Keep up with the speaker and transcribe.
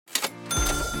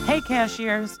Hey,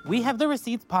 cashiers! We Have the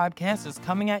Receipts podcast is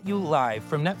coming at you live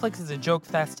from Netflix's A Joke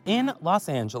Fest in Los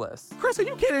Angeles. Chris, are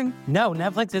you kidding? No,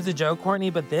 Netflix is a joke, Courtney,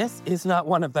 but this is not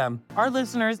one of them. Our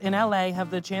listeners in LA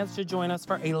have the chance to join us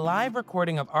for a live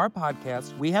recording of our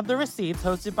podcast, We Have the Receipts,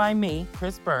 hosted by me,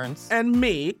 Chris Burns. And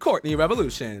me, Courtney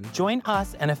Revolution. Join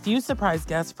us and a few surprise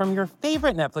guests from your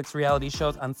favorite Netflix reality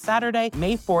shows on Saturday,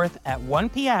 May 4th at 1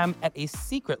 p.m. at a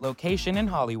secret location in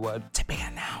Hollywood. To be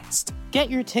announced. Get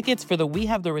your tickets for the We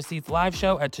Have the Receipts live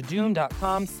show at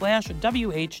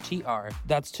tudum.com/WHTR.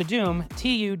 That's Tudum,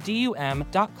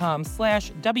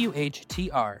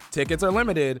 TUDUM.com/WHTR. Tickets are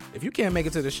limited. If you can't make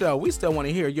it to the show, we still want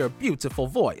to hear your beautiful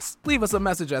voice. Leave us a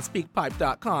message at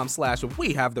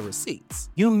speakpipe.com/We Have the Receipts.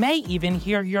 You may even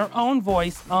hear your own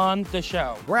voice on the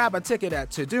show. Grab a ticket at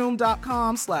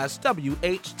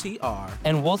tudum.com/WHTR.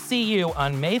 And we'll see you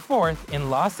on May 4th in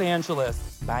Los Angeles.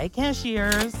 Bye,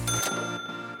 cashiers.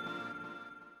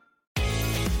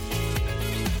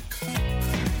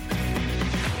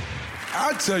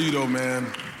 I tell you though, man,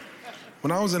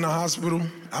 when I was in the hospital,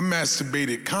 I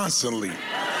masturbated constantly.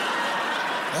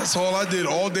 That's all I did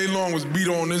all day long was beat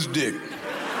on this dick.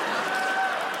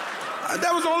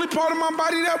 That was the only part of my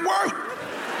body that worked.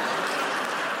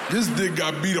 This dick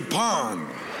got beat upon.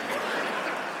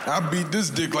 I beat this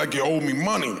dick like it owed me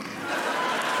money.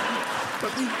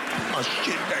 But my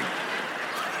shit back.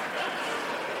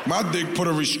 My dick put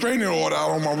a restraining order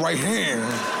out on my right hand.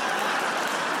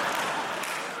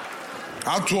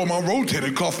 I tore my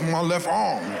rotator cuff on my left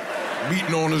arm,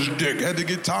 beating on his dick. Had to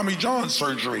get Tommy John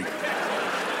surgery.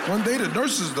 One day the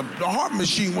nurses, the heart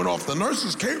machine went off. The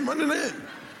nurses came running in.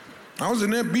 I was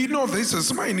in there beating off. They said,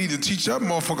 somebody need to teach that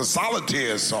motherfucker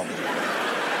solitaire or something.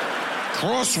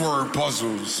 Crossword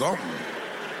puzzles, something.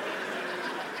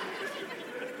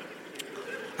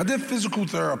 I did physical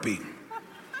therapy.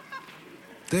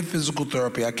 I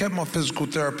kept my physical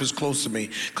therapist close to me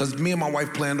because me and my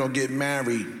wife planned on getting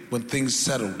married when things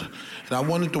settled. And I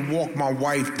wanted to walk my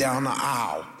wife down the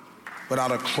aisle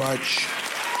without a crutch,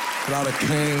 without a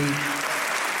cane.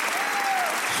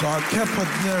 So I kept her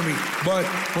near me. But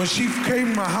when she came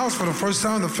to my house for the first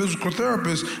time, the physical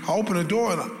therapist, I opened the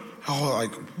door and I was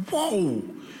like, whoa.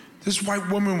 This white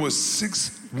woman was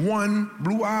 6'1",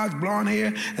 blue eyes, blonde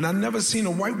hair, and I never seen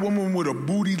a white woman with a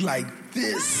booty like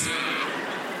this.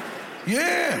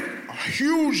 Yeah, a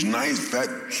huge, nice, fat,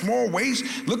 small waist.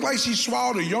 Looked like she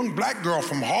swallowed a young black girl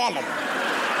from Harlem.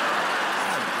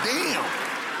 God damn.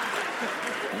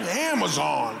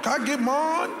 Amazon, can I get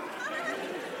mine?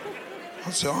 I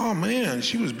said, oh man,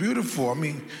 she was beautiful. I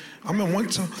mean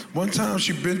one time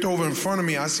she bent over in front of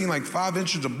me, I seen like 5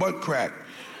 inches of butt crack.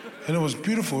 And it was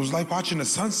beautiful, it was like watching the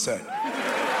sunset.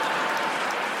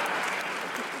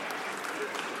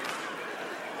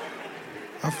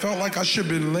 I felt like I should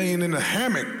have been laying in a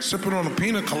hammock, sipping on a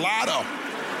pina colada.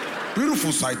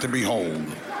 Beautiful sight to behold.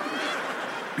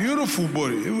 Beautiful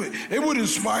booty. It would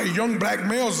inspire young black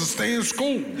males to stay in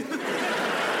school.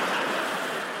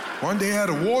 One day I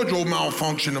had a wardrobe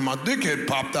malfunction and my dick had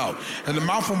popped out, and the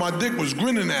mouth of my dick was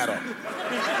grinning at her.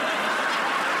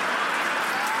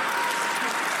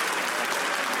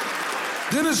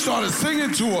 Then it started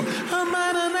singing to her.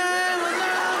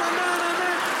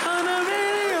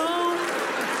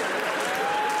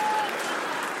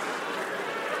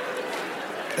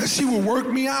 And she would work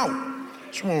me out.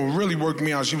 She would really work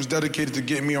me out. She was dedicated to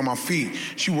getting me on my feet.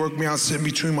 She worked me out sitting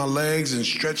between my legs and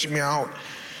stretching me out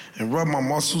and rub my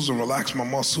muscles and relax my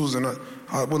muscles. And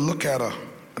I would look at her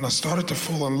and I started to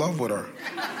fall in love with her.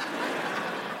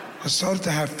 I started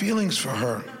to have feelings for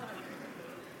her.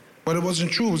 But it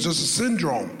wasn't true, it was just a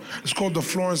syndrome. It's called the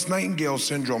Florence Nightingale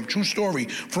syndrome. True story.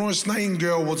 Florence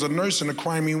Nightingale was a nurse in the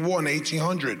Crimean War in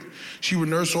 1800. She would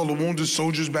nurse all the wounded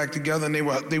soldiers back together and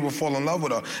they would fall in love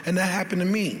with her. And that happened to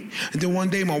me. And then one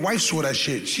day my wife saw that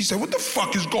shit. She said, what the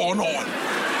fuck is going on?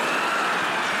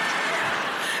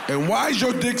 And why is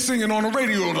your dick singing on the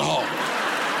radio to her?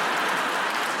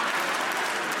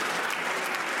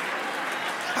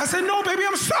 I said, no, baby,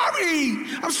 I'm sorry.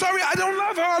 I'm sorry, I don't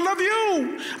love her, I love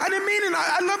you. I didn't mean it,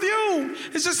 I love you.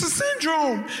 It's just a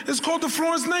syndrome. It's called the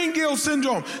Florence Nightingale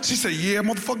syndrome. She said, yeah,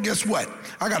 motherfucker, guess what?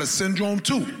 I got a syndrome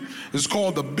too. It's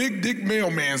called the Big Dick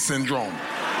Mailman syndrome.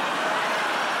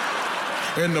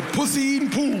 And the Pussy Eating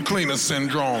Pool Cleaner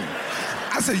syndrome.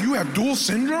 I said, you have dual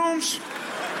syndromes?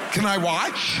 Can I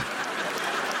watch?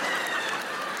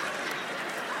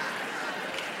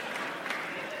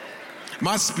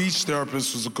 My speech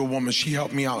therapist was a good woman. She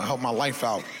helped me out, helped my life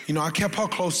out. You know, I kept her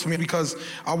close to me because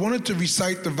I wanted to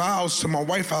recite the vows to my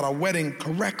wife at our wedding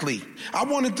correctly. I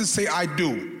wanted to say I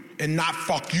do and not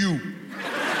fuck you.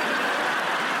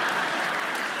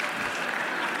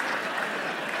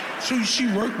 She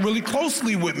worked really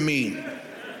closely with me.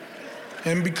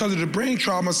 And because of the brain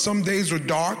trauma, some days were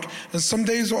dark and some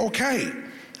days were okay.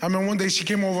 I mean, one day she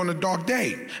came over on a dark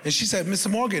day and she said,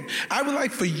 Mr. Morgan, I would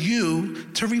like for you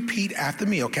to repeat after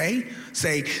me, okay?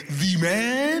 Say, the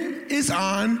man is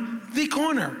on the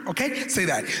corner, okay? Say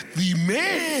that. The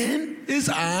man is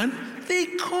on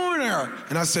the corner.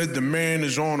 And I said, the man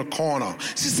is on the corner.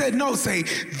 She said, no, say,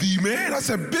 the man. I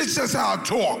said, bitch, that's how I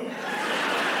talk.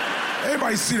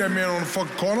 Everybody see that man on the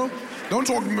fucking corner. Don't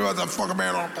talk to me about that fucking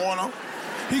man on the corner.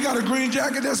 He got a green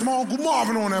jacket, that's my Uncle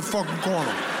Marvin on that fucking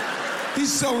corner.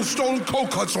 He's selling stolen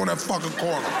cold cuts on that fucking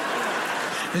corner.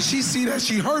 And she see that,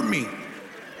 she hurt me.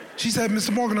 She said,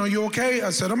 Mr. Morgan, are you okay? I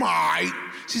said, I'm all right.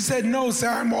 She said, no, sir,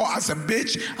 I'm all right. I said,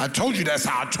 bitch, I told you that's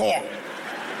how I talk.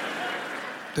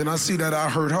 Then I see that I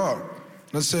hurt her.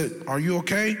 I said, are you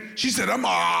okay? She said, I'm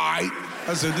all right.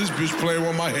 I said, this bitch playing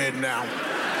with my head now.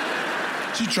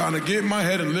 She trying to get in my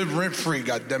head and live rent-free,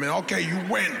 goddammit. Okay, you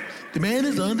win. The man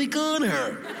is on the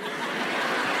corner.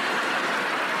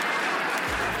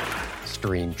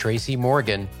 Stream Tracy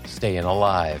Morgan, Staying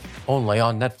Alive, only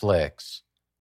on Netflix.